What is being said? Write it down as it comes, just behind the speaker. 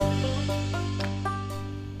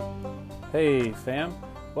Hey fam,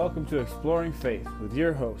 welcome to Exploring Faith with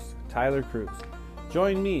your host, Tyler Cruz.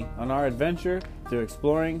 Join me on our adventure through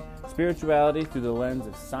exploring spirituality through the lens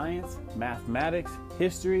of science, mathematics,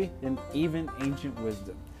 history, and even ancient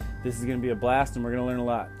wisdom. This is going to be a blast and we're going to learn a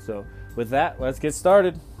lot. So with that, let's get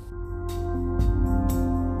started.